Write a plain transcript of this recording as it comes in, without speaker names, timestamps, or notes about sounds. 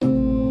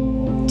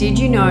Did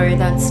you know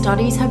that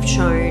studies have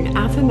shown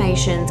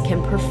affirmations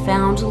can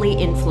profoundly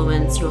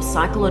influence your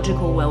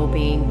psychological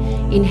well-being,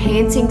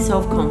 enhancing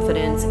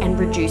self-confidence and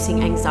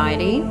reducing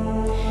anxiety?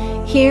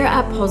 Here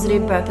at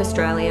Positive Birth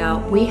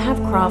Australia, we have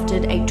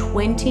crafted a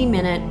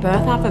 20-minute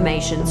birth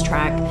affirmations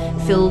track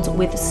filled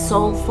with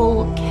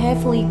soulful,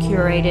 carefully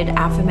curated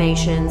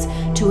affirmations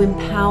to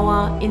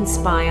empower,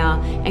 inspire,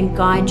 and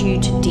guide you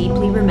to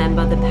deeply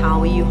remember the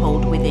power you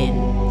hold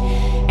within.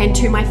 And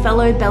to my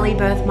fellow belly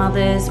birth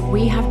mothers,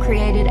 we have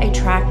created a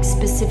track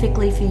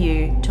specifically for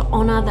you to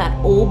honor that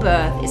all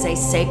birth is a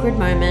sacred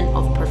moment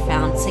of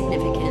profound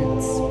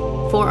significance.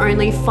 For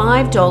only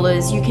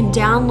 $5, you can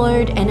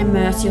download and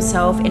immerse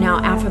yourself in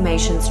our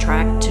affirmations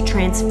track to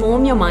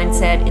transform your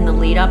mindset in the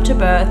lead up to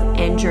birth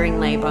and during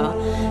labor,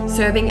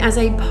 serving as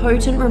a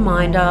potent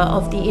reminder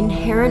of the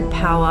inherent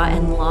power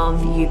and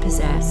love you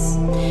possess.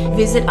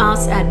 Visit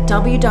us at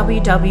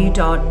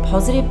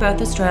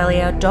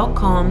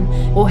www.positivebirthaustralia.com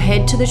or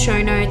head to the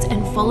show notes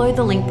and follow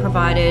the link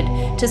provided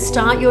to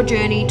start your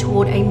journey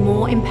toward a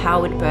more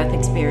empowered birth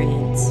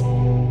experience.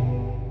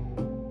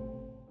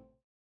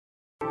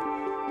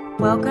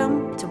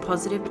 Welcome to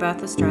Positive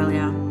Birth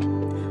Australia,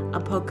 a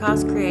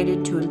podcast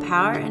created to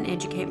empower and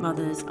educate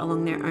mothers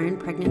along their own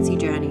pregnancy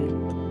journey.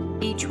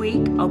 Each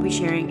week, I'll be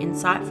sharing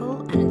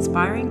insightful and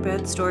inspiring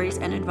birth stories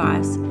and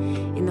advice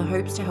in the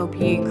hopes to help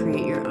you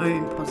create your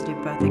own positive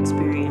birth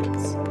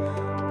experience.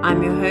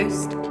 I'm your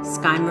host,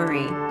 Sky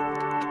Marie.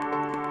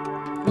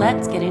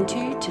 Let's get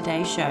into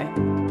today's show.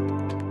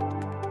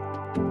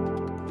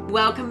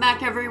 Welcome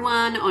back,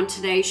 everyone. On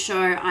today's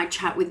show, I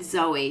chat with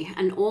Zoe,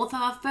 an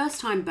author,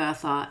 first-time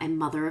birther, and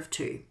mother of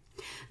two.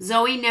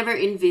 Zoe never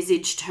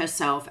envisaged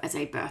herself as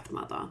a birth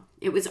mother.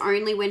 It was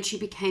only when she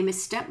became a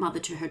stepmother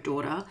to her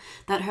daughter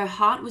that her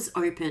heart was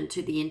open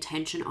to the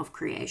intention of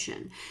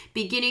creation,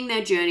 beginning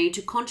their journey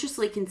to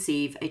consciously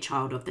conceive a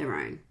child of their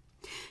own.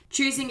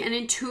 Choosing an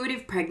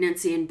intuitive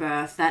pregnancy and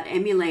birth that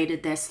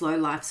emulated their slow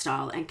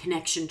lifestyle and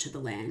connection to the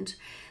land,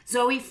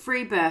 Zoe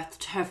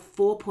free-birthed her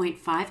 4.5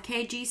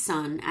 kg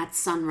son at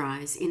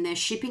sunrise in their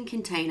shipping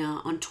container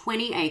on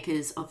 20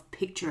 acres of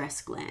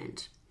picturesque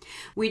land.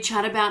 We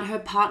chat about her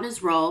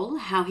partner's role,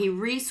 how he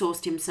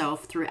resourced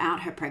himself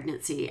throughout her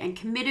pregnancy and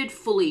committed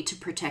fully to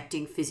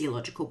protecting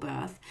physiological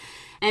birth,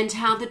 and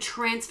how the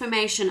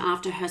transformation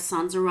after her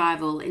son's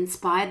arrival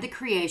inspired the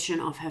creation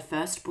of her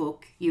first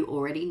book, You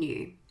Already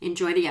Knew.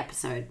 Enjoy the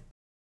episode.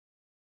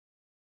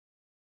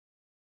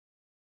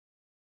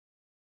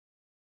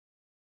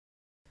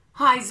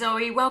 Hi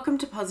Zoe, welcome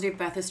to Positive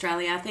Birth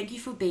Australia. Thank you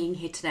for being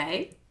here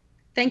today.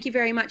 Thank you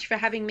very much for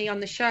having me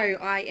on the show.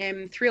 I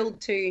am thrilled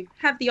to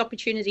have the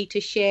opportunity to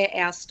share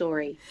our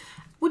story.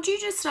 Would you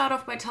just start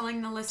off by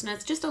telling the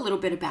listeners just a little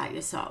bit about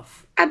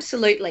yourself?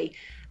 Absolutely.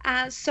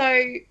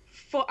 So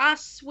for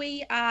us,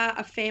 we are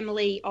a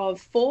family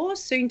of 4,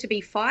 soon to be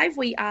 5.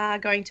 We are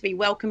going to be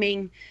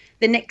welcoming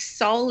the next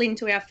soul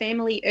into our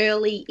family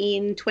early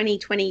in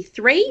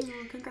 2023. Oh,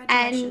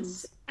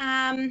 congratulations.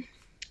 And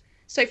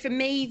so for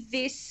me,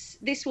 this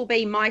will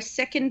be my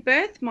second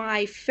birth.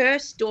 My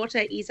first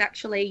daughter is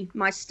actually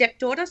my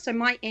stepdaughter. So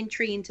my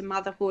entry into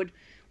motherhood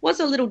was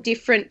a little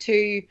different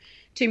to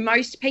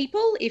most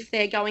people if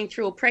they're going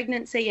through a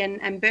pregnancy and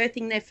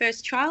birthing their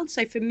first child.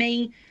 So for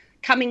me,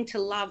 coming to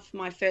love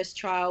my first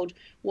child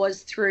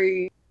was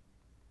through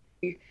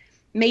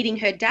meeting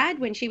her dad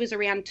when she was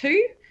around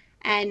 2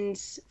 and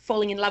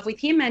falling in love with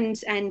him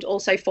and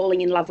also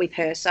falling in love with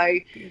her. So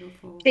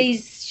Beautiful.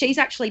 She's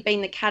actually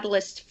been the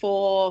catalyst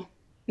for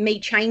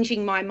me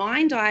changing my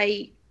mind.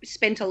 I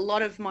spent a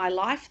lot of my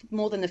life,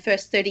 more than the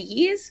first 30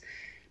 years,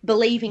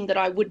 believing that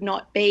I would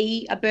not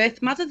be a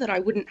birth mother, that I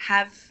wouldn't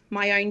have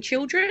my own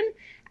children.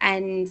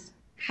 And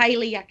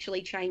Hayley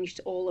actually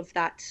changed all of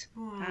that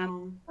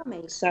for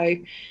me. So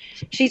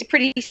she's a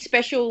pretty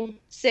special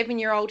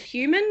 7-year-old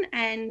human.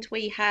 And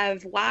we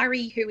have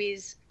Wari, who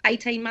is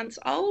 18 months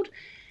old.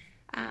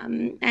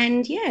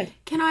 And yeah.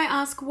 Can I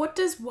ask, what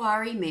does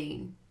Wari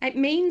mean? It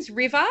means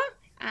river.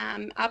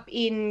 Up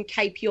in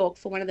Cape York,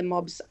 for one of the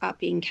mobs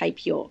up in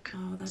Cape York.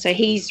 So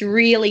he's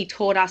really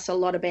taught us a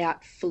lot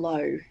about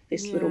flow,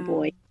 this little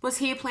boy. Was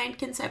he a planned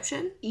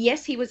conception?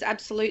 Yes, he was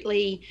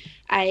absolutely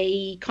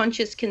a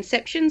conscious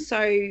conception.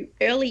 So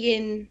early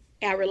in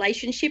our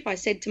relationship, I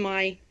said to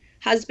my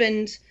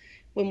husband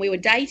when we were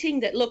dating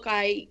that, look,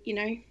 I'm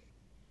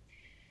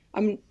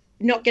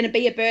not going to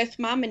be a birth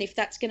mum, and if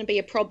that's going to be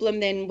a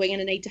problem, then we're going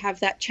to need to have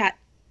that chat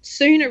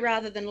sooner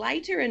rather than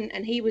later.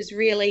 And he was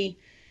really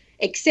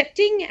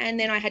accepting, and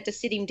then I had to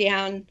sit him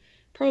down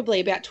probably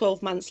about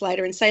 12 months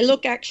later and say,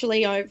 look,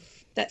 actually,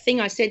 that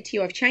thing I said to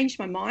you, I've changed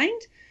my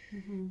mind.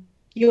 Mm-hmm.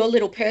 You're a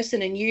little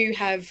person and you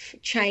have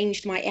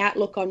changed my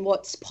outlook on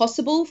what's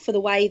possible for the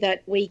way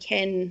that we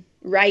can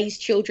raise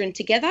children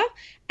together,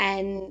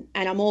 and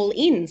I'm all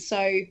in.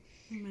 So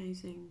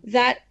amazing.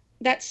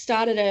 That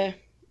started a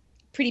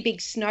pretty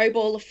big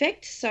snowball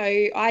effect. So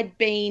I'd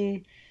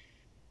been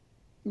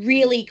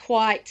really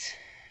quite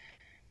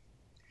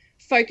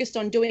focused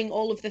on doing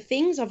all of the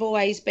things. I've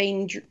always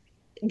been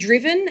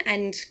driven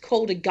and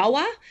called a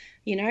goer.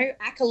 You know,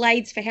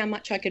 accolades for how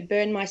much I could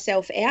burn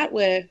myself out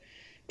were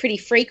pretty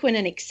frequent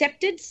and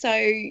accepted.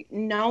 So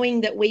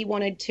knowing that we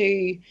wanted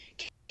to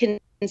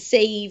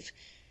conceive,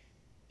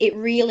 it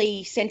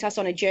really sent us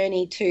on a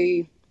journey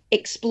to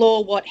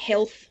explore what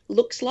health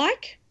looks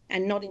like,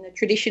 and not in the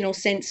traditional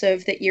sense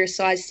of that you're a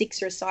size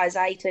 6 or a size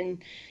 8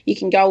 and you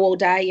can go all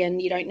day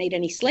and you don't need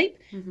any sleep.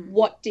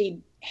 What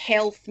did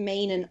health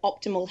mean, and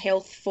optimal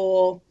health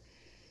for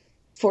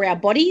our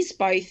bodies,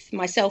 both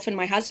myself and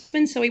my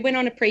husband? So we went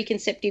on a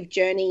preconceptive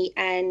journey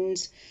and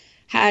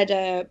had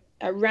a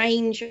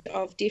range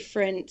of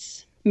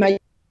different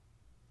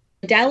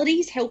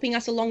modalities helping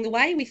us along the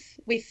way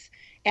with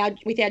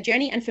our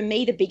journey. And for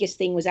me, the biggest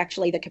thing was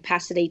actually the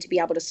capacity to be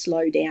able to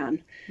slow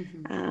down.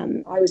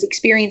 I was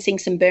experiencing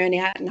some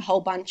burnout and a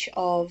whole bunch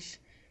of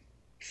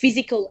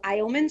physical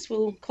ailments,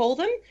 we'll call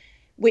them,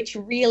 which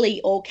really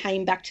all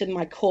came back to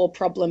my core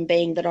problem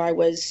being that I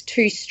was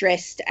too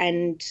stressed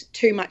and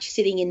too much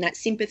sitting in that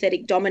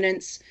sympathetic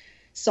dominance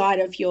side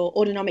of your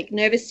autonomic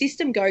nervous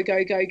system, go,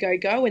 go, go, go,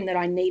 go, and that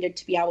I needed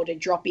to be able to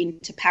drop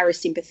into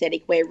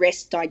parasympathetic, where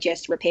rest,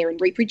 digest, repair, and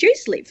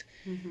reproduce live.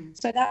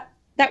 So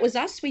that was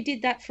us. We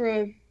did that for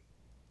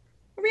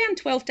around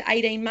 12 to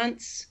 18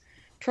 months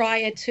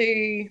prior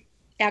to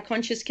our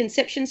conscious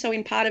conception. So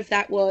in part of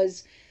that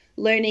was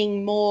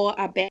learning more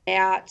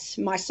about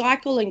my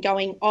cycle and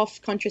going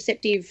off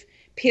contraceptive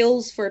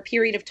pills for a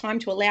period of time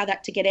to allow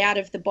that to get out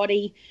of the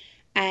body.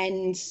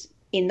 And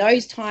in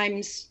those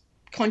times,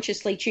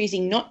 consciously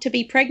choosing not to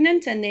be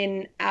pregnant, and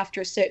then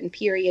after a certain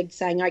period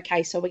saying,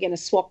 okay, so we're going to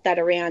swap that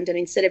around, and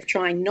instead of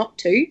trying not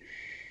to,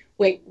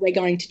 we're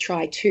going to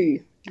try to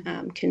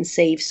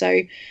conceive.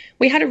 So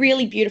we had a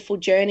really beautiful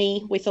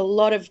journey with a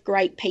lot of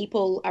great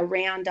people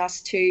around us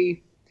to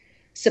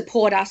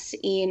support us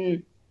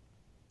in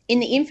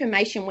the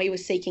information we were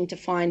seeking to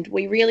find.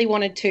 We really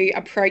wanted to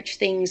approach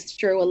things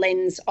through a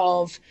lens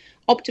of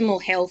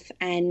optimal health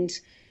and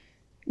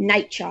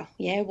nature.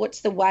 Yeah,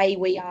 what's the way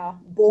we are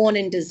born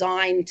and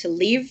designed to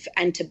live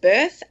and to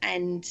birth,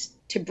 and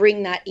to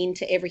bring that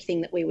into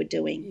everything that we were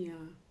doing. Yeah,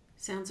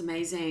 sounds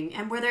amazing.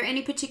 And were there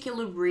any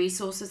particular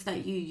resources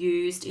that you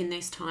used in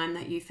this time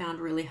that you found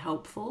really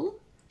helpful?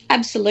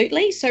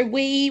 Absolutely. So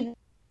we're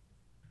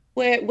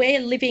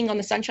living on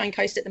the Sunshine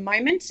Coast at the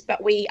moment,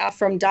 but we are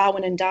from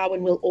Darwin, and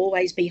Darwin will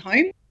always be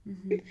home.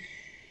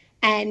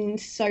 And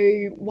so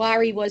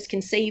Wari was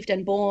conceived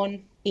and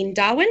born in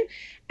Darwin,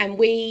 and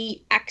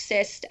we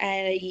accessed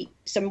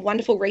some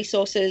wonderful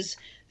resources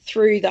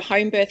through the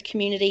home birth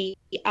community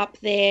up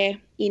there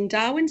in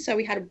Darwin. So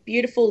we had a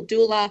beautiful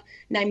doula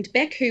named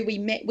Beck, who we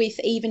met with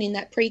even in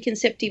that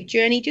preconceptive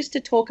journey, just to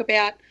talk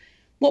about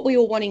what we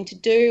were wanting to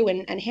do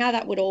and how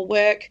that would all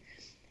work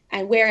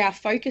and where our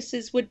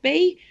focuses would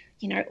be.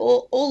 You know,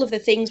 all of the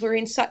things. We're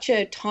in such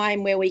a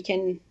time where we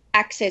can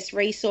access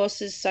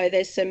resources. So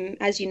there's some,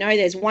 as you know,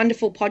 there's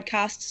wonderful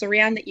podcasts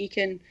around that you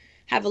can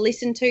have a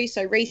listen to.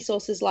 So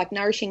resources like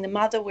Nourishing the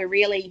Mother were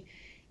really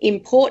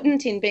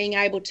important in being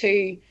able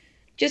to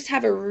just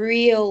have a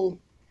real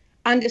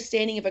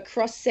understanding of a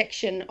cross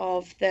section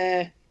of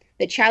the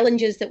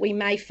challenges that we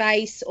may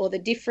face, or the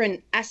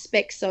different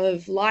aspects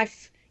of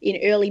life in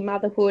early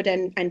motherhood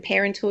and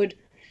parenthood.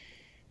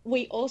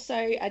 We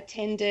also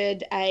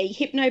attended a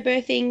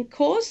hypnobirthing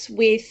course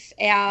with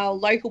our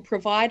local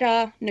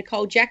provider,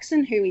 Nicole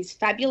Jackson, who is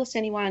fabulous.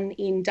 Anyone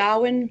in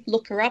Darwin,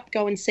 look her up,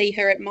 go and see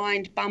her at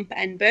Mind, Bump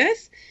and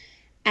Birth.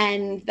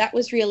 And that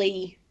was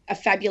really a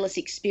fabulous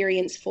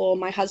experience for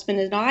my husband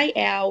and I.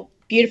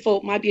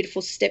 My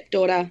beautiful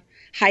stepdaughter,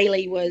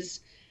 Hayley, was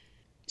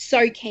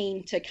so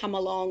keen to come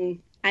along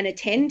and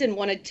attend and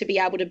wanted to be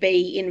able to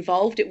be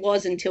involved. It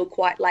was until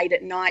quite late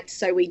at night,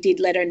 so we did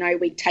let her know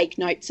we'd take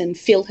notes and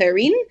fill her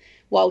in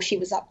while she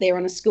was up there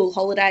on a school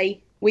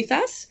holiday with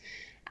us.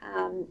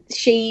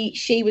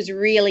 She was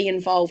really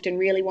involved and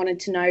really wanted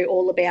to know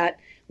all about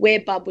where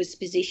Bub was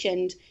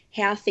positioned,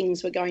 how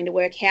things were going to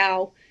work,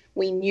 how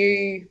we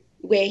knew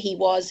where he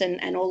was,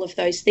 and all of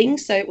those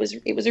things. So it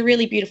was a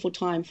really beautiful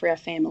time for our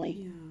family.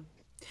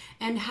 Yeah.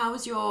 And how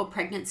was your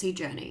pregnancy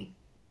journey?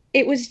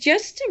 It was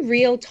just a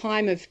real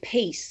time of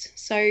peace.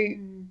 So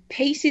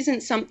peace isn't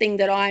something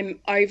that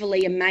I'm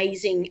overly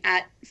amazing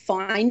at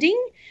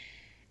finding.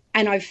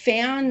 And I've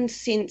found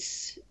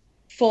since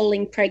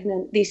falling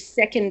pregnant this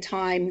second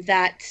time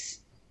that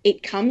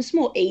it comes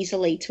more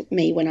easily to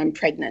me when I'm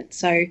pregnant.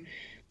 So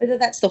whether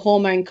that's the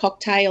hormone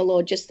cocktail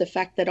or just the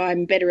fact that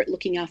I'm better at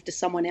looking after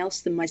someone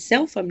else than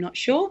myself, I'm not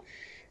sure.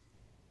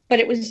 But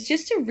it was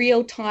just a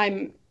real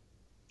time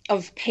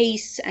of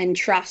peace and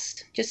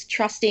trust, just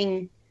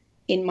trusting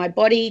in my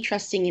body,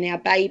 trusting in our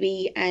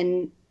baby,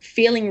 and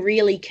feeling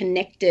really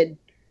connected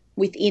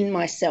within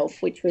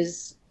myself, which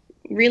was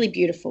really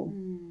beautiful.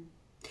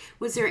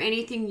 Was there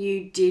anything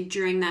you did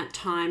during that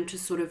time to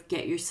sort of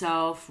get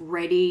yourself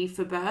ready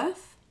for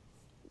birth?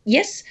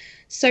 Yes.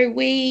 So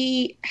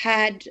we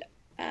had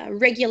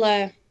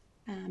regular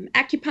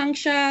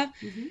acupuncture.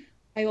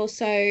 I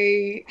also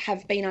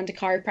have been under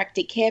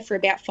chiropractic care for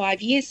about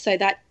 5 years, so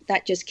that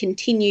just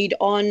continued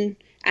on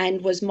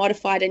and was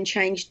modified and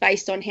changed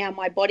based on how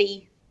my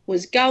body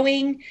was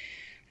going.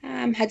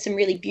 Had some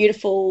really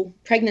beautiful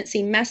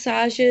pregnancy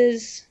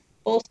massages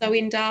also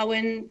in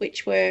Darwin,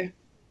 which were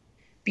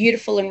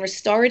beautiful and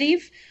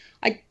restorative.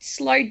 I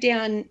slowed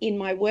down in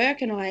my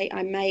work, and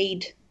I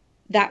made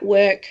that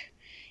work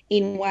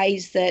in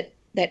ways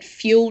that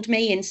fueled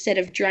me instead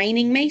of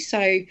draining me.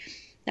 So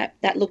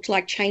that looked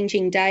like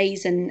changing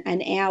days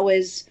and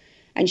hours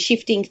and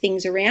shifting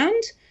things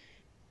around,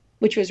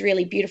 which was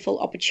really beautiful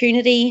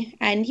opportunity.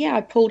 And yeah,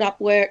 I pulled up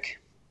work,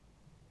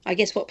 I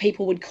guess what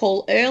people would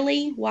call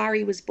early.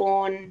 Wari was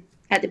born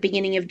at the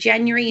beginning of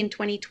January in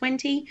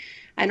 2020,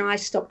 and I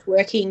stopped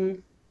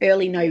working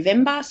early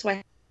November. So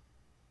I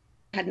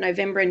had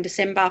November and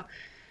December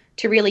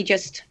to really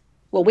just,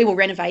 well, we were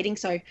renovating.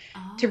 So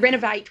to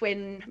renovate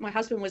when my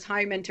husband was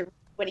home and to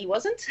when he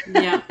wasn't.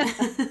 Yeah.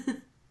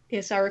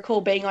 Yes, I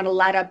recall being on a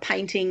ladder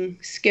painting,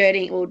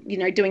 skirting, or,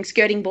 doing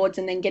skirting boards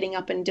and then getting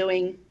up and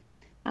doing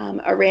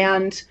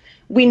around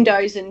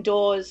windows and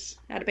doors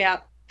at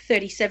about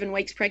 37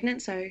 weeks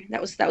pregnant. So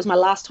that was my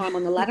last time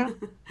on the ladder.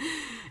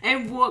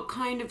 And what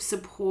kind of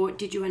support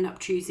did you end up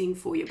choosing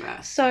for your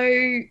birth?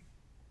 So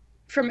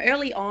from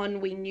early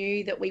on, we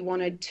knew that we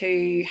wanted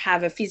to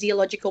have a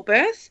physiological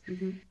birth,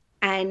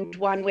 and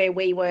one where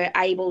we were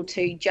able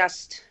to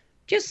just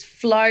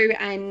flow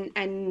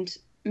and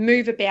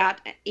move about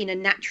in a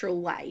natural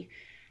way.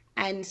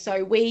 And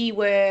so we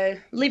were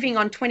living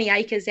on 20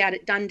 acres out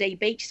at Dundee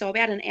Beach, so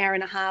about an hour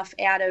and a half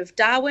out of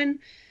Darwin.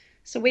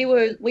 So we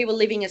were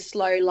living a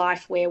slow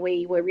life where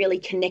we were really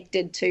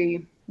connected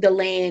to the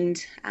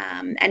land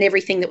and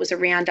everything that was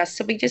around us.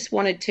 So we just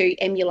wanted to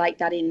emulate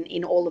that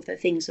in all of the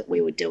things that we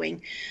were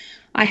doing.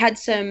 I had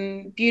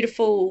some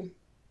beautiful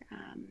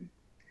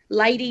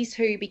ladies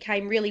who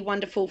became really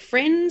wonderful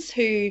friends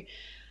who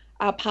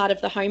are part of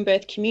the home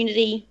birth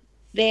community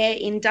there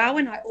in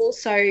Darwin. I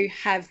also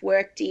have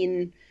worked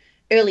in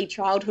early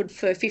childhood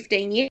for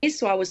 15 years,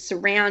 so I was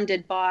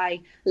surrounded by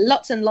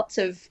lots and lots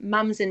of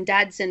mums and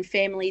dads and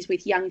families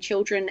with young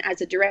children as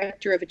a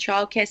director of a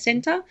childcare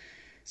centre.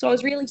 So I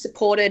was really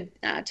supported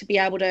to be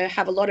able to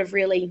have a lot of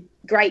really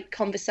great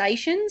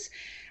conversations.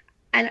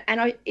 And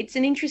it's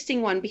an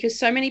interesting one because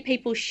so many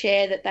people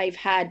share that they've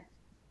had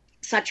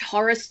such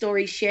horror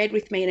stories shared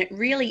with me, and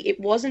it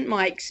wasn't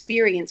my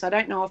experience. I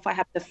don't know if I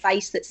have the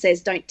face that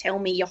says, "Don't tell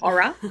me your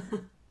horror."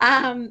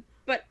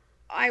 But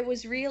I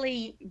was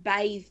really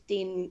bathed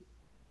in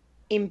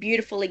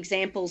beautiful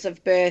examples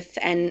of birth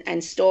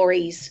and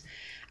stories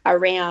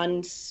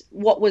around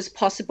what was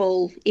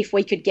possible if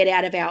we could get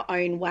out of our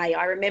own way.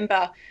 I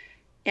remember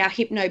our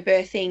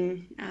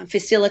hypnobirthing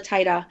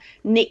facilitator,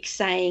 Nick,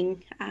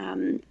 saying,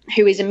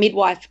 who is a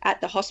midwife at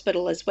the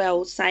hospital as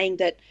well, saying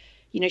that,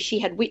 she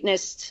had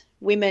witnessed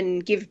women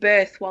give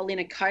birth while in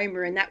a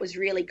coma, and that was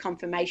really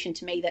confirmation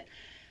to me that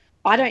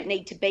I don't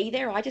need to be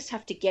there. I just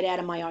have to get out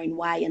of my own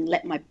way and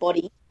let my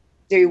body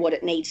do what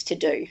it needs to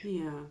do.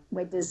 Yeah.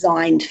 We're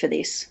designed for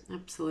this.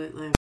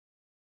 Absolutely.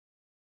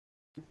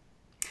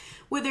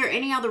 Were there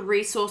any other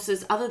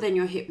resources other than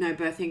your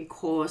hypnobirthing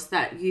course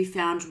that you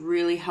found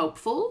really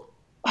helpful?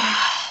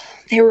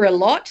 There were a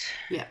lot.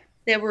 Yeah.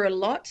 There were a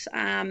lot.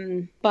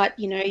 But,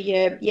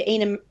 your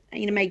Ina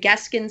May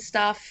Gaskin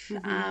stuff.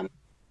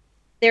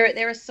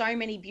 There are so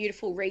many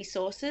beautiful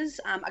resources.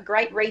 A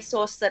great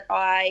resource that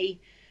I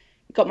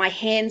got my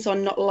hands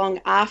on not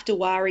long after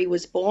Wari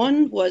was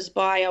born was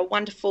by a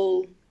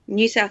wonderful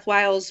New South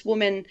Wales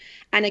woman,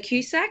 Anna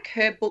Cusack.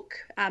 Her book,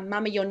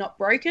 Mama, You're Not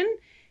Broken,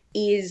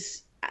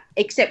 is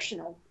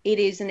exceptional. It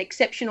is an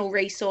exceptional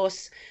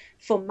resource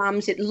for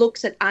mums. It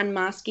looks at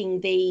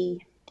unmasking the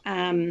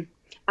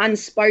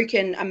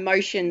unspoken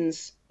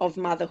emotions of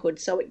motherhood.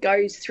 So it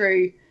goes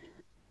through,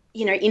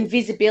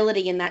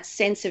 invisibility and that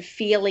sense of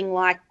feeling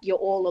like you're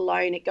all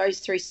alone. It goes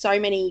through so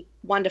many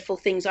wonderful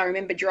things. I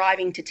remember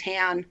driving to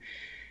town,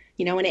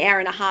 an hour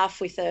and a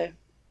half with a,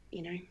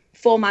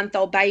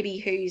 4-month-old baby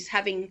who's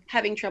having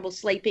trouble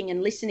sleeping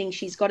and listening.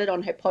 She's got it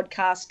on her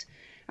podcast.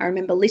 I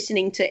remember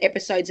listening to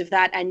episodes of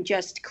that and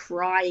just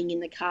crying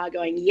in the car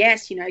going,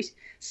 yes,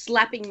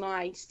 slapping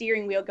my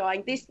steering wheel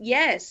going, this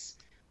is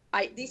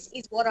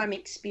what I'm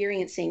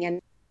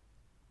experiencing.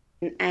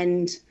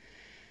 And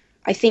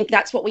I think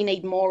that's what we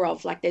need more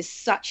of. Like, there's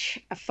such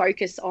a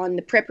focus on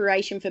the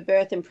preparation for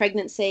birth and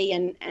pregnancy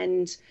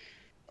and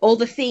all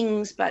the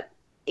things, but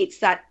it's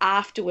that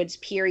afterwards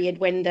period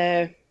when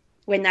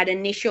that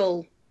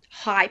initial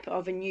hype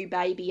of a new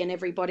baby and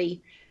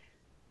everybody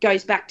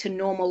goes back to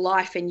normal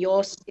life and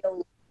you're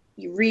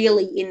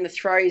really in the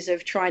throes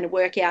of trying to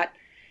work out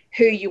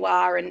who you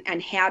are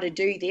and how to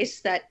do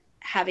this, that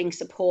having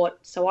support.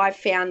 So I've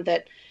found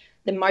that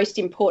the most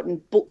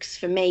important books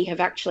for me have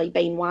actually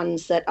been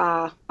ones that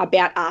are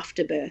about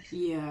afterbirth.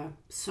 Yeah,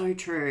 so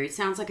true.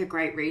 Sounds like a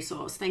great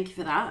resource. Thank you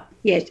for that.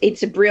 Yeah,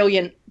 it's a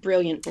brilliant,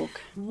 brilliant book.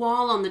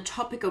 While on the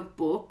topic of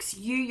books,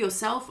 you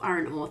yourself are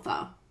an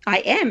author. I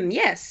am,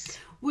 yes.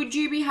 Would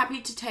you be happy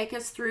to take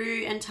us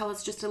through and tell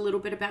us just a little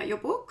bit about your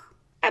book?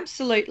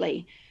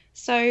 Absolutely.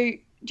 So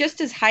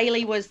just as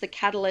Hayley was the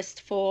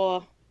catalyst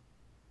for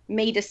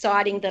me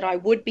deciding that I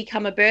would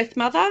become a birth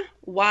mother,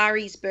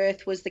 Wari's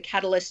birth was the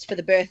catalyst for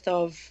the birth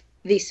of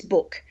this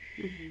book.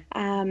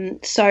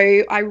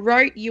 So I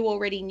wrote You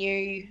Already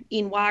Knew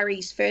in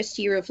Wari's first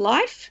year of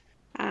life.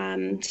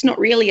 It's not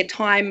really a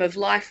time of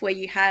life where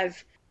you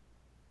have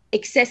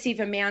excessive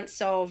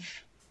amounts of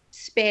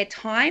spare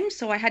time,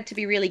 so I had to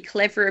be really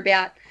clever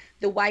about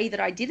the way that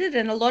I did it,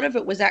 and a lot of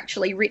it was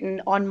actually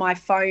written on my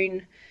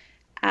phone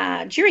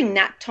during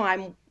nap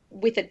time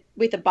with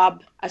a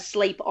bub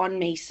asleep on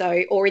me,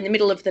 so, or in the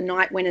middle of the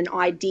night when an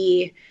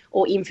idea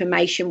or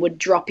information would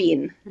drop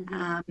in.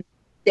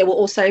 There were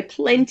also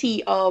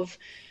plenty of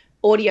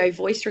audio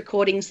voice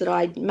recordings that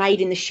I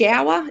made in the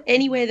shower.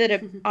 Anywhere that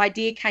an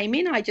idea came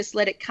in, I just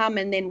let it come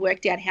and then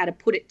worked out how to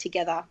put it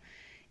together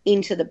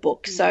into the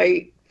book. So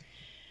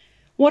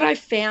what I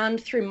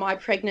found through my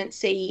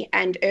pregnancy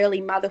and early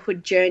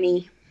motherhood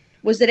journey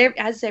was that,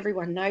 as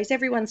everyone knows,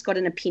 everyone's got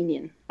an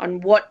opinion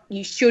on what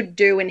you should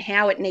do and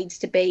how it needs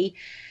to be.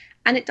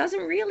 And it doesn't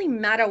really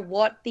matter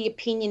what the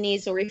opinion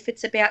is, or if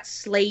it's about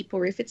sleep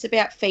or if it's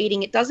about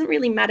feeding. It doesn't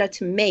really matter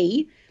to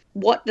me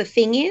what the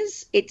thing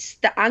is. It's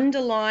the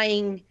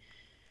underlying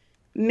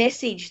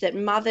message that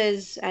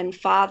mothers and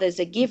fathers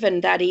are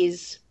given, that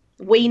is,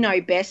 we know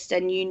best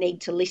and you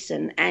need to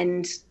listen.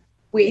 And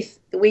we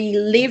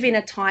live in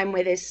a time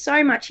where there's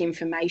so much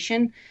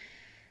information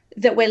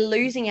that we're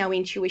losing our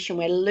intuition,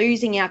 we're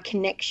losing our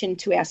connection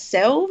to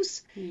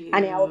ourselves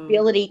and our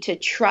ability to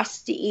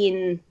trust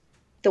in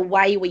the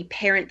way we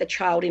parent the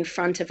child in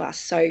front of us.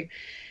 So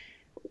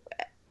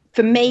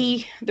for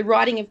me, the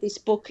writing of this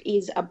book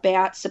is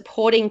about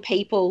supporting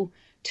people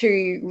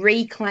to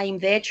reclaim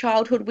their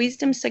childhood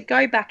wisdom. So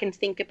go back and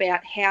think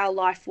about how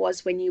life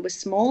was when you were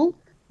small,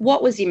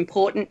 what was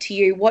important to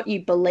you, what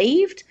you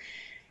believed,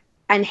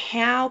 and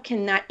how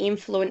can that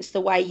influence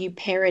the way you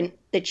parent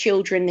the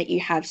children that you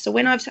have. So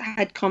when I've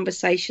had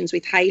conversations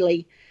with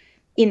Hayley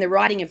in the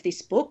writing of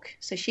this book,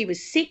 so she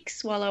was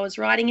 6 while I was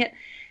writing it,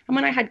 and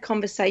when I had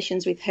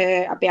conversations with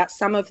her about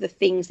some of the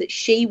things that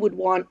she would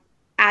want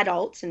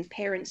adults and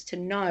parents to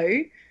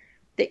know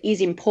that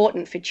is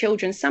important for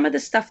children, some of the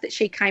stuff that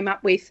she came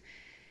up with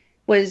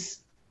was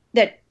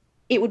that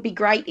it would be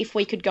great if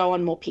we could go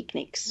on more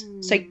picnics.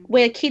 So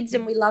we're kids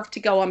and we love to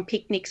go on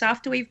picnics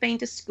after we've been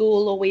to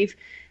school or we've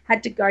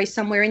had to go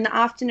somewhere in the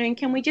afternoon.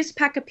 Can we just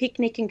pack a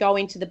picnic and go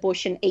into the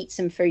bush and eat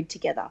some food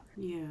together?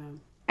 Yeah.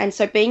 And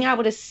so being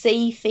able to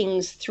see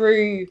things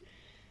through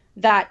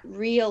that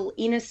real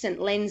innocent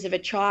lens of a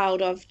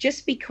child, of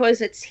just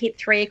because it's hit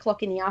 3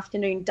 o'clock in the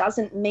afternoon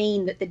doesn't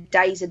mean that the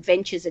day's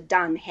adventures are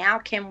done. How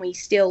can we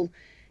still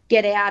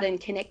get out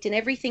and connect? And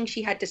everything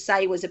she had to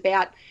say was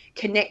about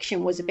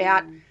connection, was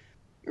about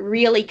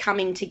really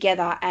coming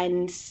together.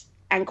 And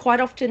quite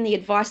often the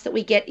advice that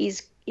we get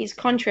is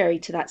contrary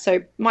to that.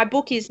 So my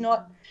book is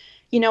not,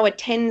 a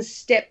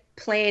 10-step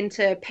plan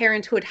to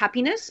parenthood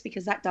happiness,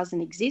 because that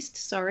doesn't exist.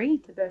 Sorry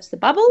to burst the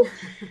bubble.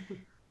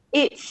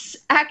 It's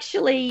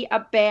actually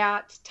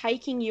about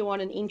taking you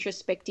on an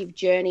introspective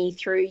journey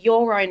through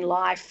your own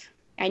life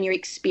and your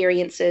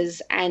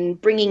experiences and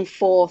bringing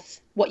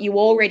forth what you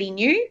already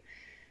knew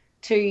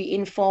to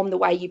inform the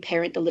way you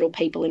parent the little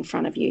people in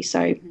front of you.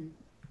 So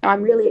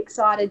I'm really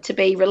excited to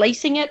be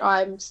releasing it.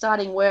 I'm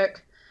starting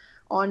work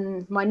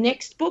on my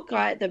next book.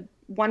 The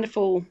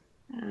wonderful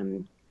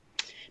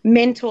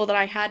mentor that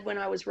I had when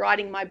I was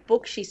writing my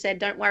book, she said,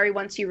 don't worry,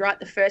 once you write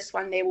the first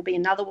one, there will be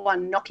another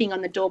one knocking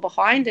on the door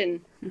behind.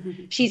 And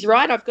she's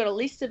right. I've got a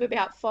list of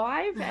about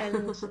 5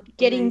 and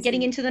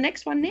getting into the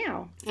next one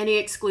now. Any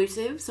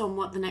exclusives on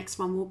what the next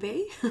one will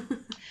be?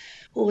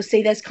 Well,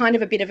 see, there's kind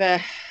of a bit of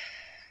a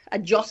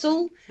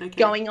jostle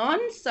going on.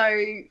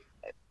 So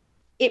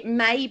it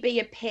may be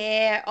a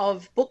pair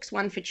of books,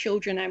 one for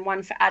children and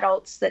one for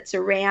adults, that's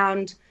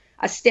around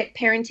a step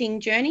parenting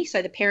journey.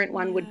 So the parent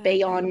one would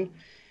be on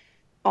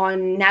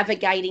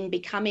navigating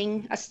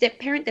becoming a step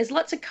parent. There's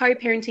lots of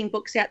co-parenting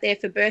books out there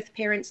for birth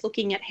parents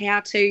looking at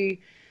how to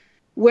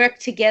work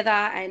together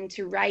and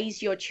to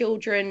raise your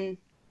children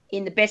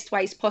in the best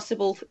ways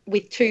possible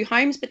with 2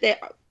 homes, but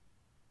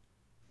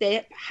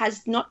there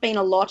has not been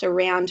a lot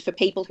around for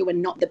people who are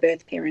not the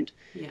birth parent,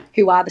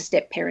 who are the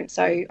step parent.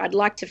 So I'd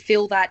like to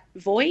fill that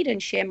void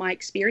and share my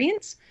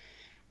experience.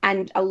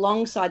 And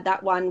alongside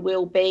that one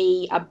will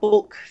be a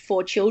book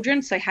for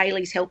children. So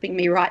Hayley's helping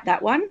me write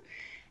that one.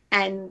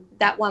 And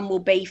that one will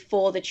be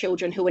for the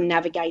children who are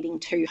navigating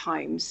 2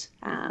 homes.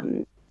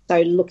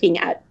 So looking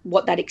at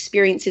what that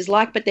experience is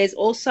like. But there's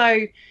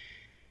also,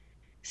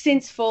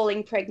 since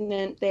falling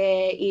pregnant,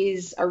 there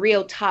is a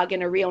real tug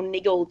and a real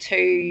niggle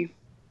to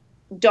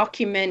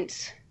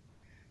document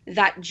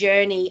that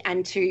journey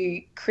and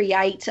to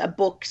create a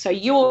book. So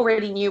You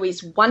Already Knew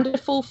is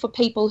wonderful for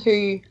people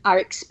who are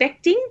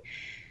expecting,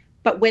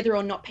 but whether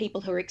or not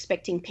people who are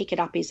expecting pick it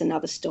up is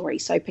another story.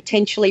 So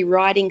potentially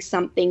writing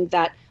something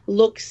that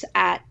looks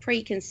at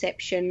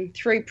preconception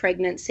through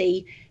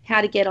pregnancy,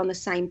 how to get on the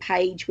same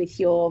page with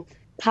your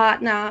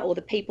partner or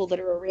the people that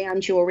are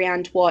around you,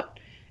 around what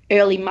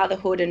early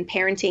motherhood and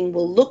parenting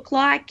will look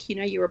like,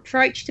 your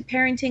approach to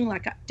parenting,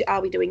 like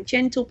are we doing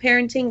gentle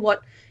parenting?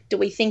 What do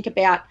we think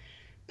about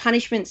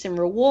punishments and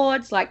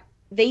rewards. Like,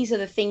 these are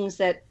the things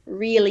that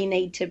really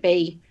need to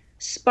be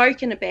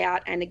spoken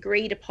about and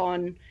agreed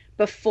upon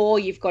before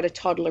you've got a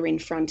toddler in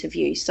front of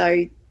you.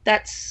 So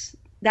that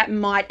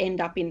might end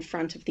up in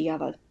front of the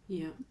other.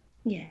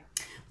 Yeah.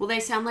 Well, they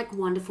sound like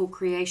wonderful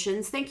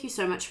creations. Thank you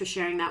so much for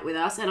sharing that with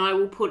us. And I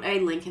will put a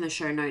link in the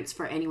show notes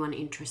for anyone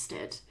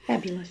interested.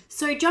 Fabulous.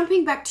 So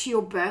jumping back to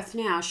your birth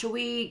now, shall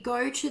we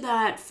go to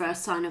that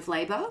first sign of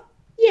labour?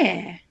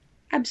 Yeah,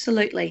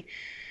 absolutely.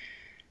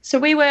 So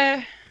we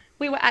were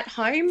at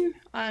home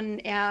on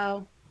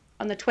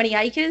the 20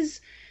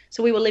 acres.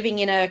 So we were living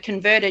in a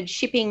converted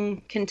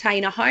shipping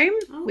container home,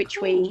 which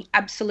cool. We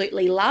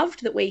absolutely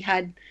loved, that we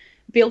had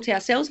built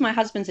ourselves. My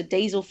husband's a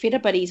diesel fitter,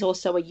 but he's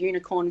also a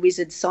unicorn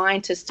wizard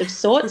scientist of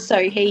sorts.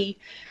 So he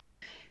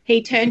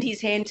turned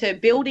his hand to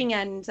building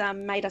and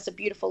made us a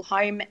beautiful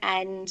home.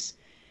 And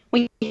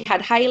we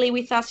had Hayley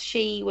with us.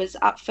 She was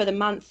up for the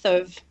month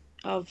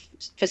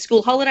for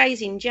school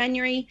holidays in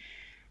January.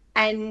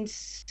 And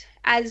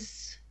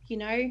as you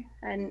know,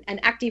 an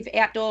active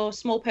outdoor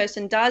small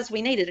person does,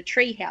 we needed a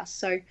tree house.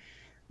 So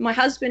my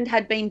husband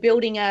had been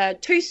building a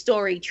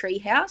 2-story tree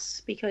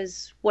house,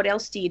 because what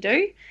else do you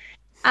do?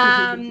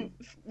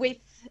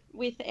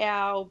 With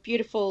our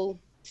beautiful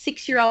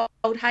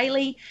 6-year-old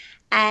Hayley,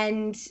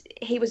 and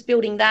he was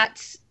building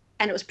that,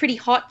 and it was pretty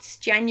hot. It's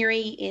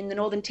January in the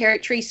Northern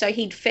Territory, so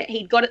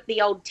he'd got the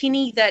old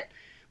tinny that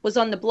was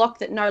on the block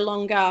that no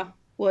longer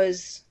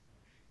was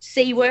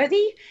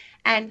seaworthy,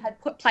 and had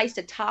placed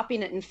a tarp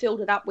in it and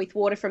filled it up with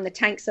water from the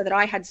tank so that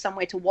I had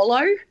somewhere to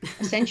wallow,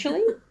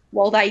 essentially,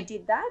 while they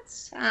did that.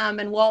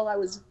 And while I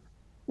was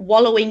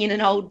wallowing in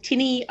an old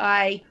tinny,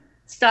 I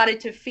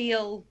started to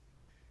feel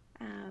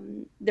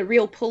the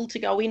real pull to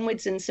go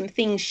inwards and some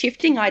things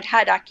shifting. I'd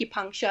had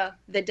acupuncture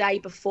the day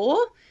before,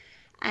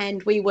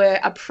 and we were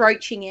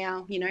approaching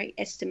our,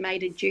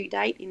 estimated due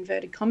date,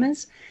 inverted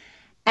commas,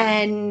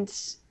 and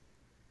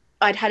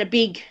I'd had a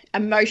big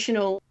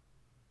emotional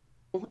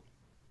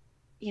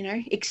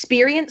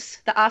experience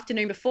the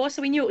afternoon before.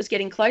 So we knew it was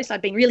getting close.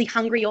 I'd been really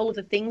hungry, all of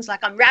the things,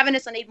 like I'm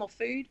ravenous, I need more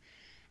food.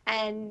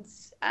 And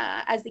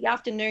as the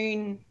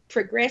afternoon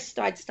progressed,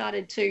 I'd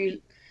started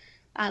to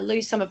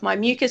lose some of my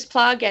mucus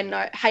plug, and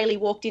Hayley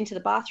walked into the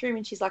bathroom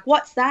and she's like,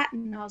 "What's that?"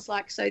 And I was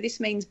like, "So this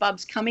means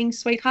Bub's coming,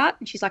 sweetheart."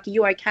 And she's like, "Are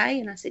you okay?"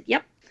 And I said,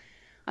 "Yep,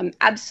 I'm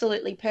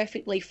absolutely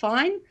perfectly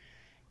fine."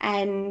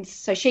 And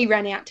so she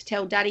ran out to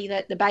tell Daddy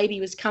that the baby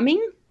was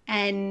coming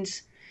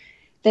and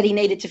that he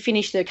needed to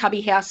finish the cubby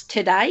house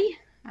today,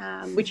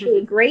 which he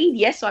agreed.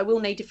 Yes, I will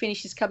need to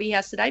finish this cubby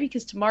house today,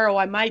 because tomorrow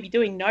I may be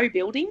doing no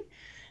building.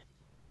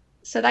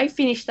 So they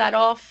finished that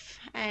off,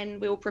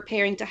 and we were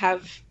preparing to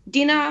have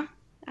dinner.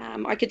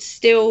 I could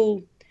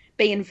still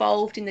be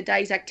involved in the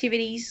day's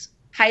activities.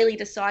 Hayley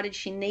decided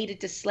she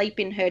needed to sleep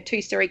in her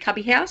 2-story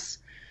cubby house.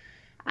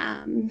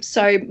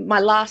 So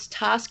my last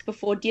task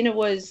before dinner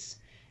was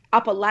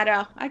up a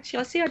ladder.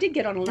 Actually, I did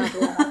get on another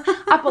ladder.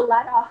 Up a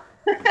ladder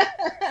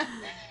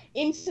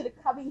into the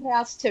cubby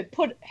house to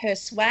put her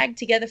swag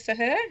together for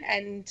her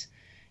and,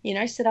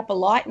 set up a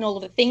light and all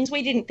of the things.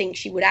 We didn't think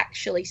she would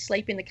actually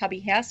sleep in the cubby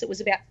house. It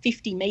was about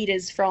 50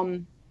 metres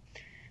from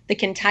the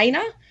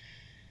container.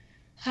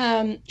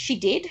 She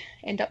did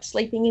end up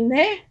sleeping in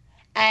there.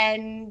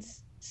 And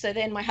so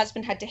then my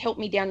husband had to help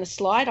me down the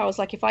slide. I was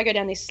like, if I go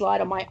down this slide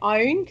on my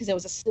own, because there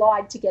was a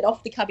slide to get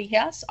off the cubby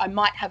house, I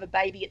might have a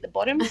baby at the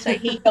bottom. So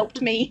he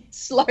helped me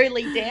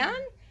slowly down.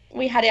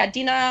 We had our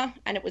dinner,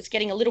 and it was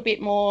getting a little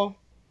bit more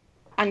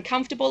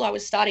uncomfortable. I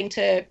was starting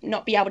to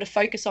not be able to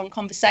focus on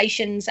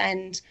conversations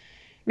and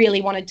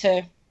really wanted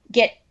to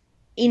get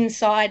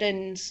inside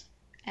and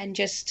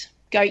just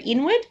go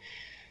inward.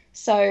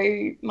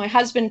 So my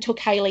husband took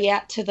Hayley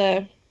out to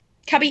the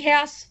cubby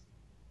house,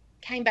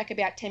 came back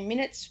about 10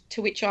 minutes,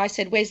 to which I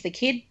said, "Where's the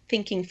kid?"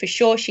 thinking for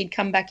sure she'd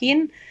come back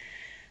in.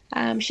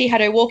 She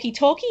had her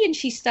walkie-talkie, and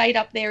she stayed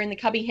up there in the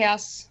cubby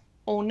house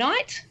all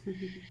night.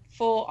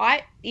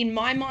 In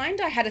my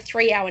mind, I had a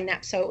 3-hour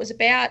nap. So it was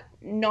about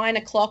 9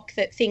 o'clock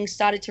that things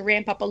started to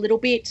ramp up a little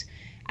bit.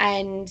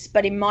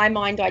 But in my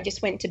mind, I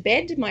just went to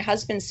bed. My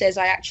husband says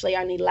I actually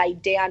only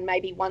laid down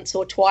maybe once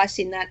or twice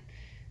in that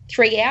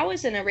 3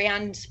 hours, and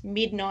around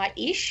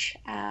midnight-ish,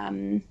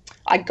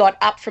 I got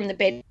up from the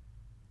bed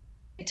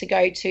to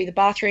go to the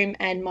bathroom,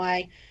 and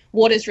my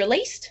water's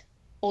released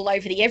all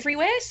over the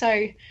everywhere.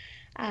 So,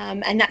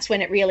 and that's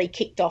when it really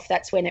kicked off.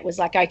 That's when it was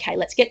like, okay,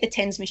 let's get the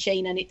TENS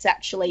machine, and it's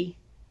actually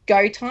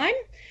go time.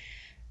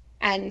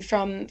 And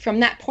from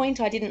that point,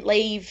 I didn't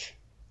leave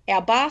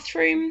our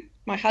bathroom.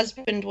 My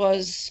husband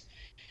was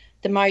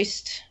the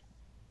most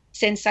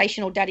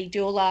sensational daddy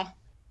doula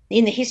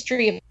in the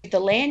history of the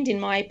land, in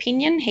my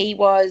opinion. He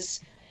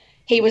was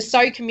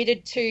so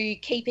committed to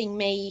keeping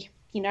me,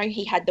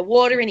 he had the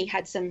water and he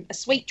had a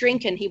sweet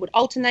drink, and he would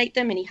alternate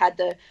them, and he had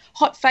the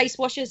hot face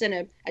washes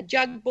and a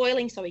jug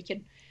boiling so he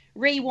could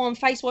re-warm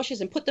face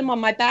washes and put them on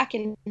my back,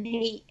 and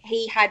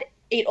he had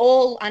it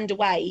all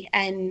underway.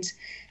 And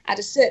at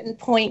a certain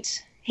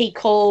point, he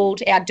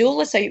called our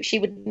doula, so she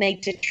would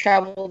need to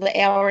travel the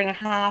hour and a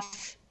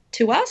half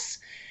to us.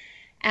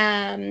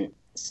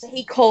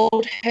 he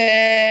called her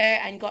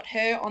and got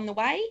her on the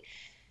way.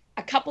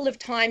 A couple of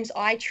times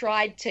I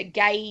tried to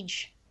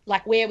gauge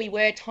like where we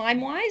were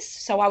time-wise.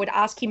 So I would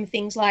ask him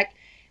things like,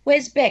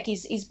 where's Beck?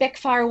 Is Beck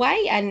far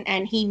away?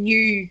 And he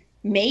knew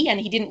me, and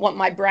he didn't want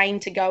my brain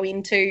to go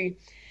into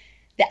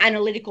the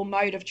analytical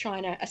mode of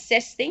trying to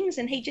assess things.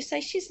 And he'd just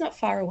say, she's not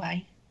far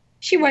away.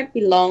 She won't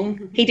be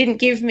long. He didn't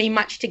give me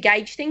much to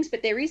gauge things,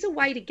 but there is a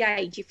way to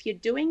gauge. If you're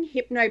doing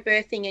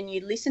hypnobirthing and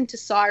you listen to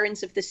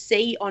Sirens of the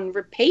Sea on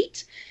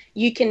repeat,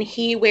 you can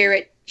hear where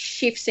it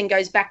shifts and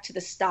goes back to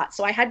the start.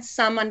 So I had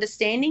some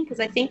understanding,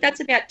 because I think that's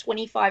about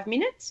 25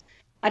 minutes.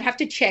 I'd have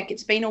to check.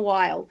 It's been a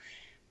while.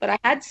 But I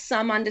had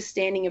some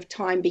understanding of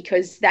time,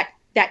 because that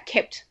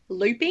kept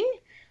looping.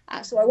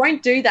 So I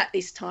won't do that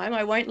this time.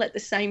 I won't let the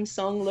same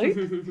song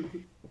loop.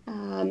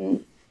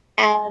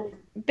 And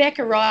Beck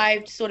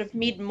arrived sort of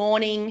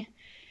mid-morning,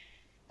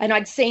 and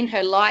I'd seen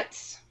her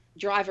lights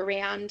drive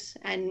around,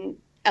 and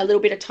a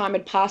little bit of time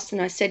had passed,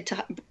 and I said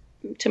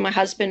to my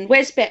husband,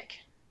 where's Beck?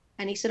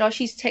 And he said, oh,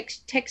 she's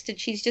texted.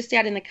 She's just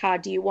out in the car.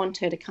 Do you want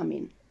her to come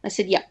in? I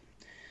said, yeah.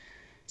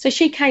 So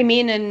she came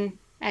in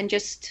and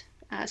just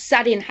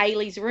sat in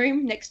Hayley's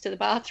room next to the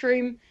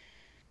bathroom,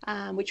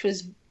 which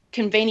was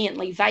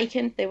conveniently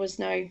vacant. There was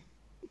no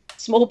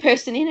small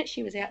person in it.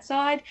 She was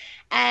outside.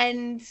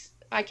 And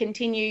I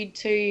continued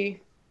to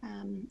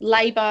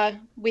labour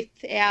with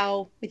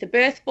a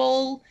birth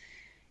ball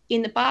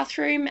in the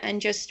bathroom, and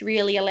just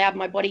really allowed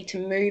my body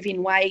to move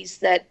in ways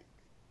that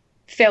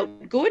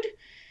felt good,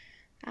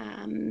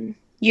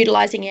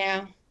 utilising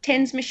our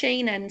TENS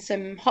machine and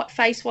some hot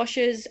face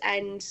washes.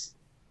 And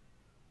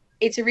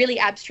it's a really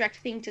abstract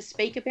thing to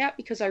speak about,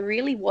 because I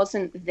really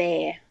wasn't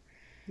there.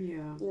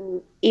 Yeah.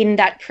 In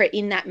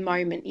that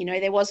moment,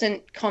 there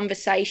wasn't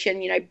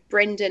conversation.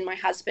 Brendan, my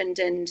husband,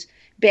 and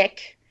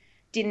Beck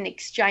didn't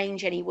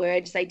exchange any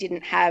words.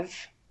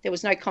 There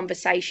was no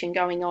conversation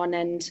going on,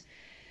 and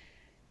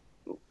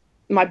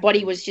my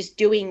body was just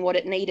doing what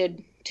it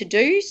needed to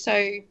do.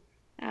 So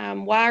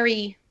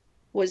Wari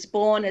was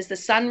born as the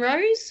sun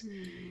rose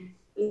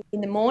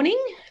in the morning.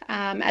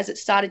 As it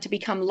started to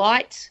become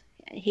light,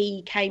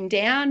 he came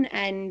down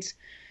and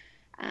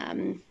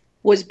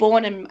was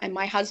born, and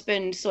my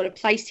husband sort of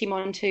placed him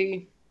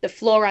onto the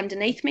floor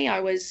underneath me. I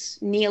was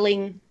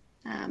kneeling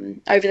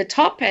over the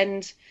top,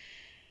 and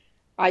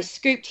I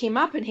scooped him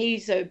up, and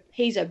he's a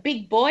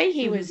big boy.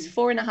 He was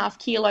 4.5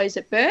 kilos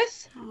at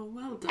birth. Oh,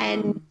 well done.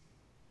 And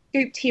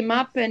scooped him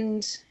up,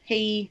 and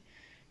he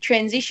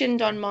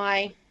transitioned on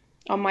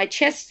my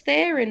chest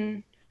there,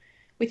 and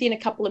within a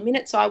couple of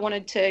minutes I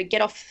wanted to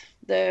get off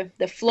the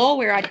floor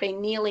where I'd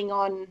been kneeling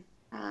on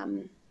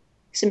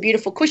some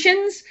beautiful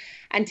cushions,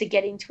 and to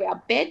get into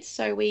our bed.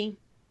 So we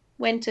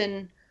went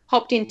and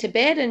hopped into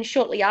bed, and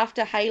shortly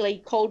after,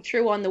 Hayley called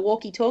through on the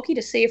walkie-talkie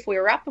to see if we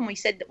were up, and we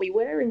said that we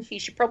were, and she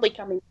should probably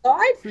come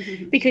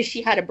inside because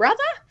she had a brother.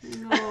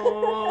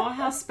 Oh,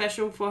 how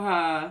special for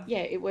her. Yeah,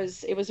 it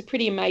was a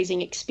pretty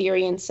amazing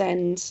experience.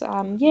 And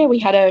we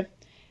had a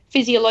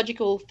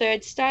physiological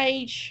third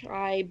stage.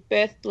 I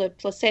birthed the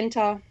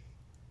placenta,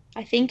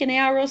 I think, an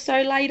hour or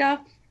so later,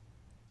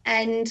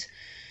 and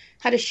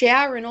had a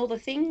shower and all the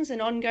things,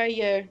 and on go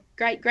your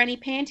great granny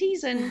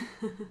panties, and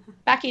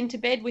back into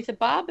bed with a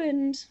bub.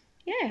 And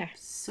yeah.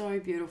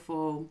 So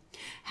beautiful.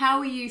 How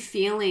are you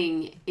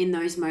feeling in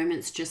those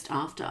moments just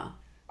after?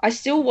 I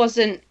still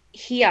wasn't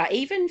here,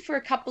 even for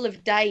a couple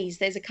of days.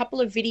 There's a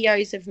couple of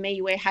videos of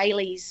me where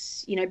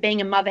Hayley's, being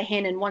a mother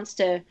hen and wants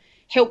to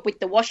help with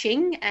the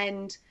washing,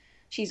 and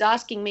she's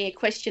asking me a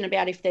question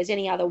about if there's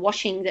any other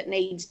washing that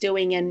needs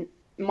doing, and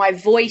my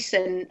voice,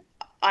 and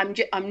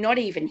I'm not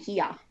even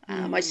here.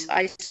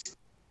 I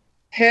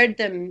heard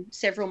them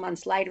several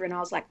months later, and I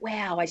was like,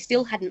 wow, I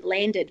still hadn't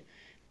landed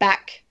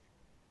back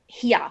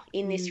here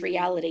in this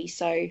reality.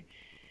 So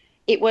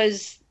it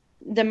was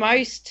the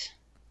most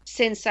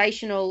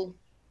sensational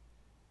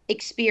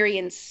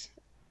experience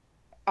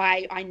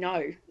I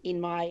know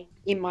in my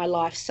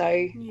life. So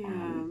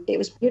it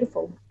was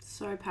beautiful.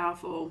 So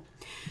powerful.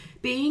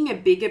 Being a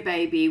bigger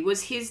baby,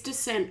 was his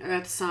descent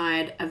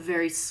earthside a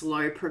very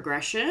slow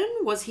progression?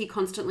 Was he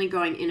constantly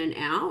going in and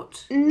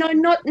out? No,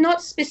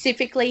 not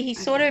specifically. He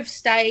sort of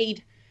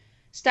stayed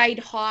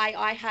high.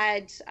 I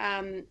had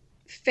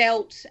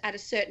felt at a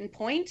certain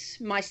point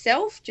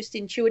myself, just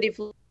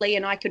intuitively,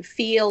 and I could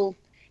feel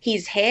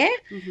his hair.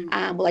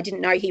 Well, I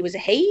didn't know he was a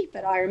he,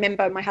 but I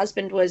remember my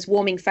husband was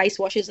warming face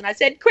washes, and I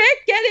said,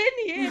 quick, get in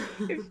here.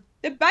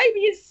 The baby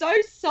is so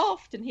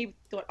soft. And he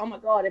thought, oh my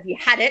God, have you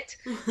had it?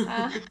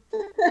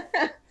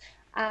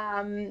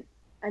 And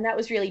that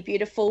was really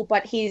beautiful.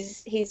 But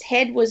his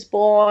head was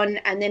born,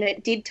 and then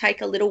it did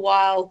take a little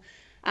while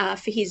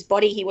for his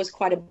body. He was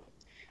quite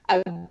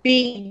a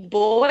big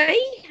boy.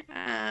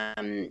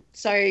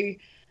 So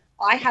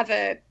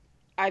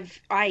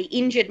I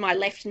injured my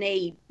left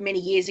knee many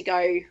years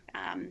ago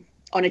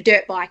on a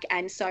dirt bike,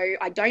 and so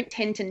I don't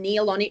tend to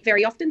kneel on it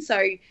very often.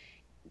 So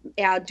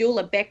our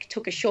doula Beck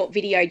took a short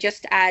video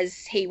just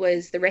as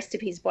the rest of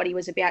his body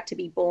was about to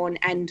be born,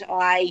 and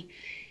I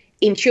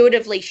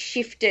intuitively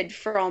shifted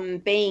from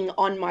being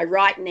on my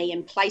right knee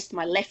and placed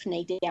my left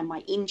knee down my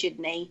injured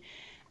knee,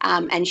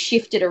 and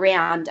shifted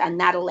around, and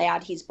that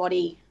allowed his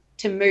body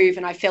to move,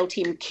 and I felt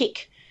him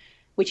kick,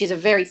 which is a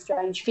very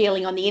strange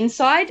feeling on the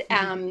inside,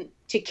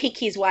 to kick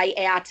his way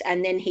out,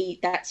 and then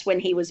that's when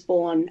he was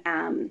born.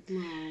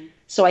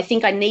 So I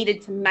think I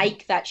needed to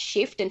make that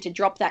shift and to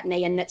drop that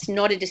knee, and it's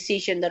not a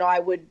decision that I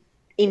would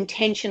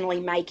intentionally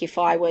make if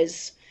I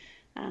was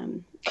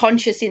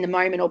conscious in the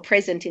moment or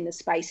present in the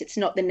space. It's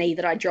not the knee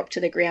that I drop to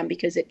the ground,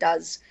 because it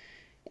does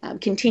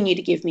continue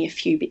to give me a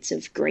few bits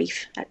of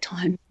grief at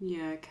times.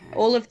 Yeah, okay.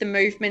 All of the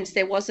movements,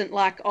 there wasn't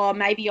like, oh,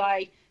 maybe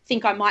I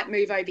think I might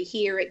move over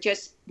here. It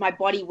just, my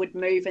body would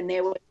move, and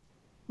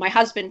my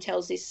husband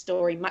tells this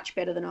story much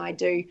better than I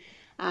do.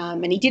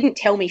 And he didn't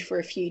tell me for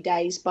a few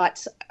days,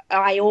 but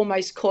I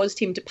almost caused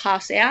him to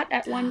pass out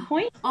at one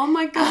point. Oh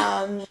my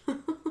God.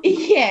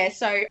 Yeah,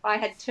 so I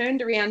had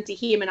turned around to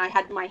him and I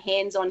had my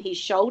hands on his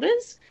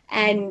shoulders,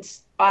 and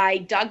I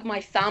dug my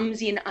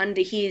thumbs in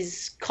under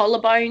his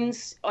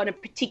collarbones on a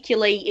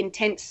particularly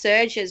intense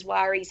surge as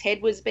Wari's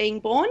head was being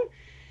born.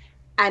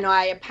 And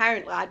I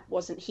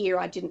wasn't here,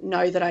 I didn't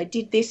know that I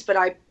did this, but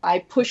I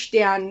pushed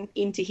down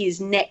into his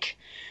neck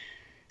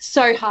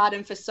so hard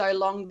and for so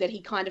long that he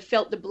kind of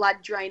felt the blood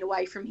drain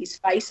away from his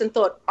face and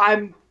thought,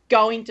 I'm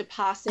going to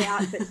pass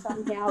out, but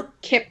somehow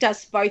kept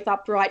us both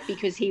upright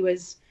because he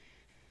was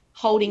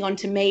holding on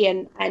to me.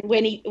 And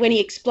when he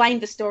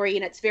explained the story,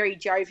 and it's very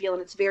jovial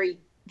and it's very,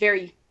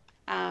 very,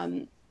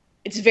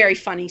 it's a very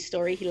funny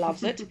story. He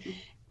loves it.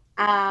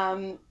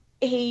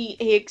 He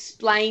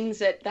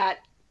explains it that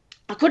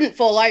I couldn't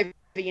fall over,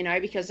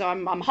 because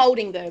I'm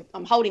holding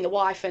the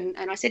wife, and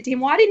I said to him,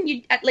 why didn't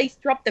you at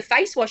least drop the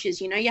face washers?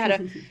 You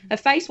had a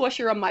face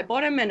washer on my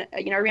bottom and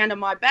around on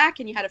my back,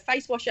 and you had a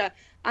face washer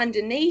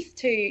underneath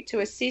to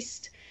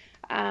assist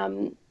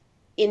in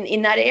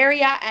that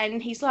area.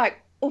 And he's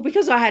like, well,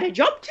 because I had a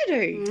job to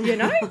do,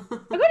 I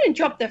couldn't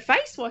drop the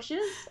face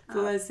washers.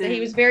 So he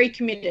was very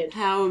committed.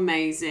 How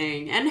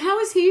amazing. And how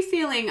is he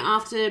feeling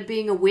after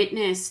being a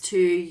witness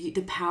to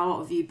the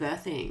power of you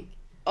birthing?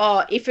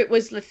 Oh, if it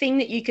was the thing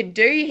that you could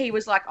do, he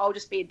was like, I'll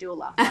just be a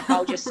doula.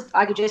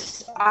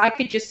 I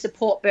could just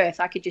support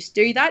birth. I could just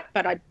do that,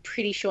 but I'm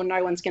pretty sure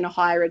no one's going to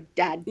hire a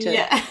dad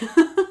to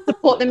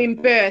support them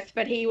in birth.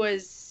 But he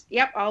was,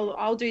 yep,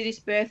 I'll do this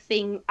birth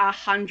thing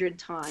 100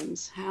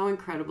 times. How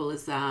incredible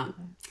is that?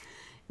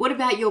 What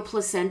about your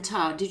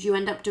placenta? Did you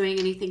end up doing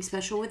anything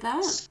special with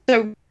that?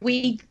 So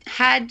we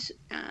had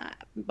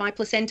my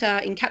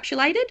placenta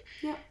encapsulated.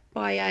 Yep.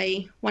 By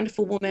a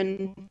wonderful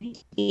woman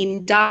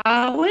in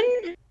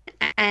Darwin,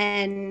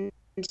 and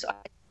I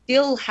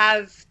still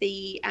have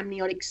the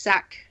amniotic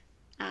sac,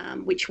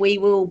 which we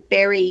will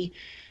bury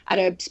at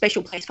a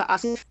special place for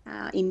us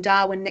in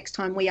Darwin next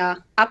time we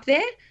are up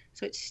there.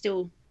 So it's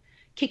still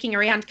kicking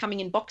around,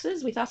 coming in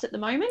boxes with us at the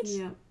moment.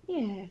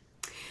 Yeah.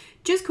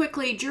 Just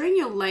quickly, during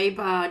your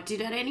labour, did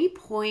at any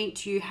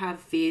point you have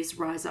fears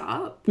rise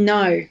up?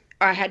 No,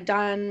 I had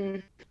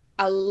done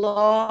a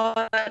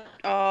lot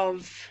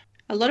of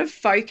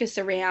focus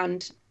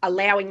around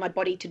allowing my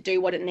body to do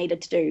what it needed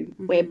to do.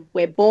 Mm-hmm.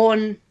 We're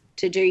born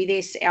to do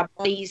this. Our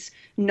bodies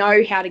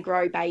know how to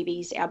grow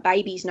babies. Our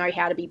babies know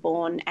how to be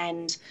born.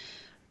 And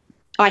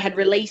I had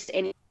released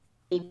any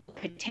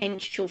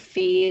potential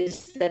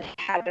fears that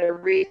had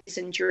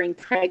arisen during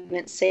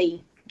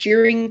pregnancy.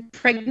 During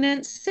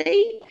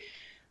pregnancy,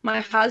 my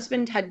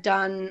husband had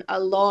done a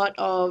lot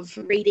of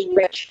reading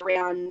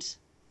around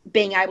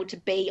being able to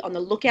be on the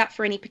lookout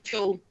for any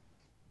potential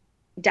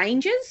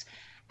dangers.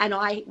 And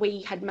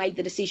we had made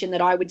the decision that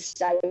I would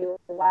stay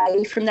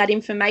away from that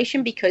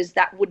information, because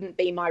that wouldn't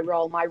be my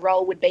role. My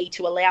role would be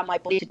to allow my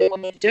body to do what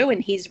it needs to do, and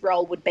his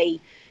role would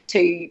be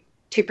to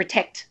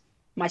protect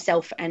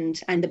myself and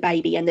the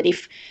baby, and that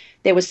if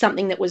there was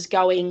something that was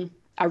going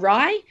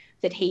awry,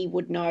 that he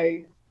would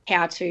know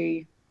how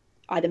to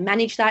either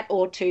manage that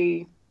or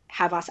to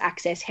have us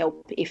access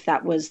help if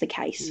that was the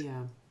case.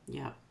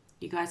 Yeah.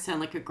 You guys sound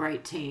like a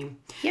great team.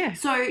 Yeah.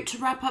 So to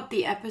wrap up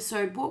the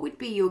episode, what would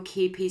be your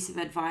key piece of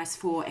advice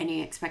for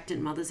any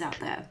expectant mothers out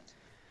there?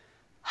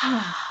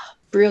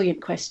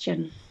 Brilliant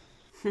question.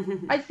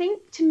 I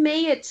think to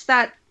me it's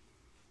that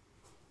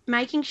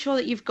making sure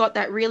that you've got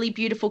that really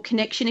beautiful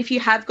connection. If you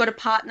have got a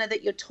partner,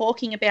 that you're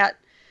talking about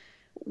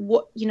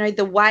what,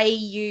 the way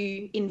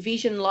you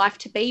envision life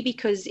to be,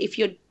 because if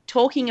you're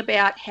talking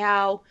about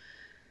how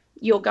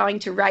you're going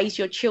to raise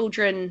your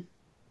children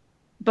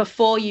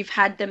before you've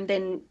had them,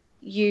 then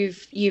you're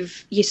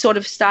sort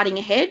of starting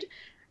ahead,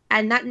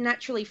 and that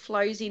naturally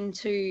flows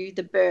into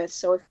the birth.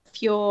 So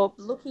if you're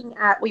looking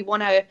at, we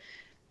want to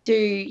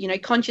do,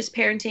 conscious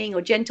parenting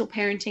or gentle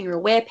parenting or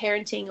aware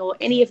parenting or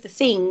any of the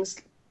things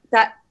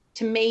that,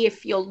 to me,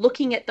 if you're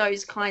looking at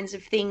those kinds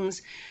of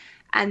things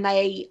and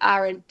they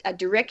are a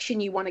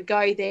direction you want to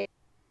go, they're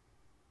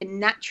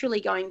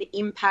naturally going to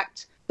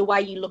impact the way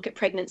you look at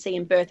pregnancy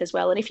and birth as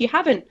well. And if you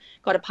haven't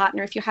got a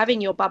partner, if you're having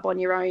your bub on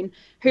your own,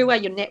 who are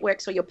your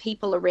networks or your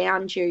people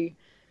around you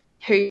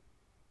who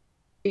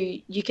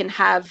you can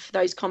have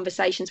those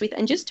conversations with,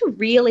 and just to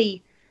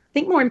really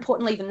think more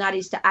importantly than that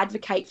is to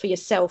advocate for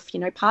yourself. You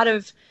know, part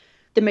of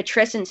the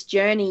matrescence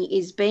journey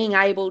is being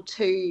able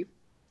to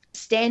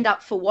stand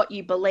up for what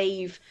you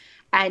believe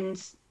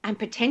and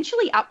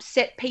potentially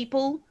upset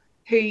people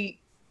who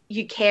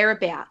you care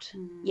about.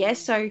 Yeah.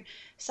 So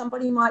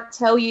somebody might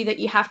tell you that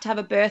you have to have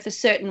a birth a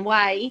certain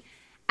way,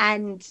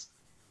 and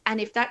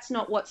if that's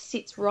not what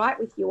sits right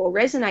with you or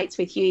resonates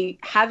with you,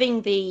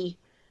 having the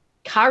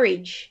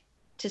courage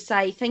to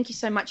say, thank you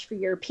so much for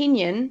your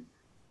opinion,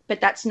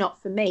 but that's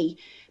not for me,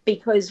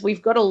 because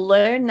we've got to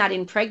learn that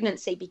in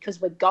pregnancy,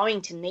 because we're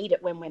going to need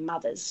it when we're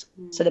mothers.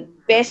 So the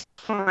best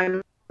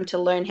time to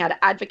learn how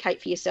to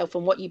advocate for yourself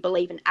and what you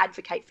believe and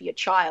advocate for your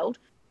child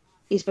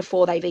is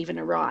before they've even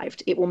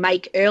arrived. It will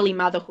make early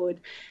motherhood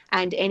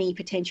and any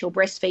potential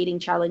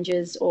breastfeeding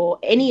challenges or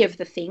any of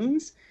the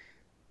things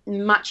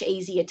much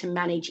easier to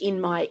manage, in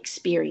my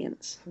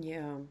experience.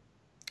 Yeah.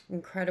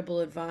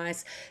 Incredible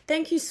advice.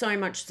 Thank you so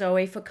much,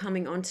 Zoe, for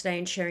coming on today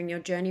and sharing your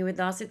journey with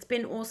us. It's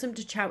been awesome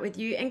to chat with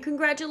you, and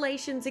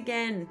congratulations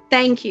again.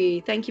 Thank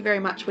you. Thank you very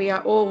much. We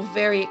are all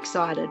very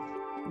excited.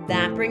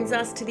 That brings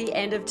us to the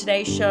end of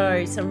today's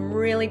show. Some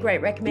really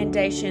great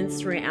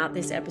recommendations throughout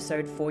this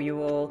episode for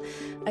you all.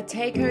 A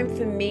take home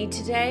for me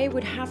today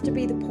would have to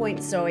be the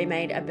point Zoe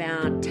made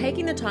about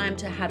taking the time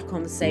to have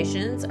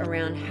conversations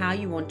around how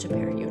you want to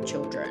parent your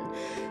children.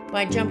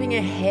 By jumping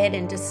ahead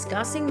and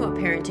discussing what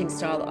parenting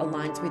style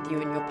aligns with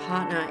you and your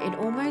partner, it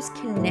almost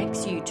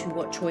connects you to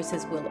what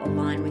choices will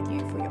align with you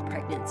for your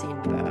pregnancy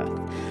and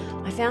birth.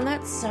 I found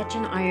that such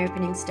an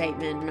eye-opening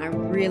statement, and I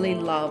really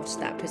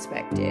loved that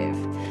perspective.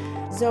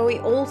 Zoe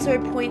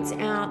also points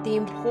out the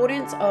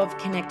importance of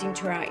connecting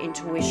to our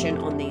intuition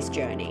on these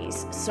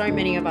journeys. So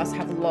many of us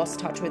have lost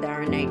touch with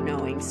our innate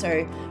knowing,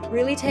 so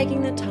really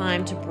taking the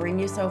time to bring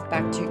yourself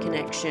back to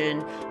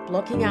connection,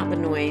 blocking out the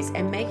noise,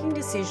 and making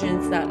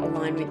decisions that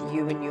align with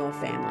you and your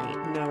family,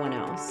 no one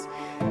else.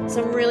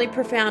 Some really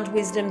profound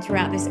wisdom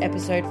throughout this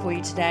episode for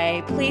you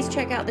today. Please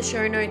check out the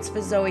show notes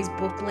for Zoe's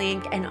book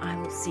link, and I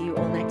will see you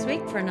all next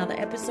week for another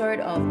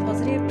episode of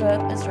Positive Birth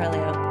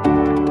Australia.